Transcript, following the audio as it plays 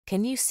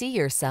Can you see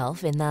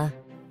yourself in the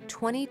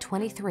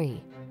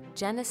 2023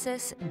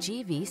 Genesis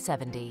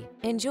GV70?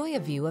 Enjoy a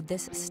view of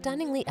this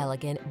stunningly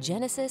elegant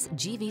Genesis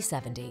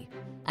GV70.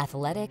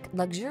 Athletic,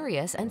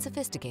 luxurious, and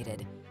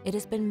sophisticated, it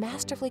has been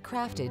masterfully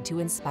crafted to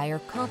inspire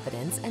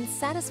confidence and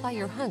satisfy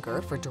your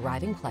hunger for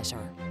driving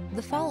pleasure.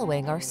 The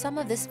following are some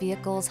of this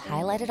vehicle's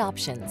highlighted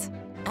options: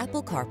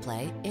 Apple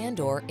CarPlay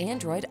and/or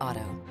Android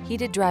Auto,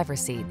 heated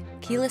driver's seat,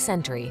 keyless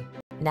entry,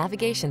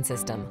 navigation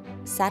system,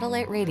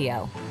 satellite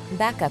radio,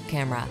 backup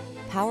camera,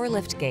 power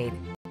liftgate,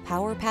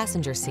 power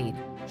passenger seat,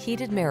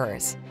 heated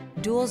mirrors,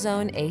 dual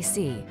zone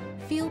AC.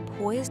 Feel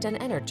poised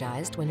and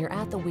energized when you're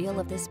at the wheel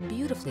of this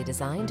beautifully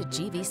designed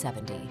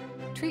GV70.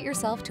 Treat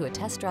yourself to a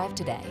test drive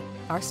today.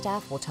 Our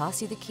staff will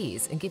toss you the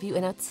keys and give you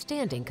an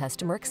outstanding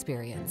customer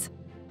experience.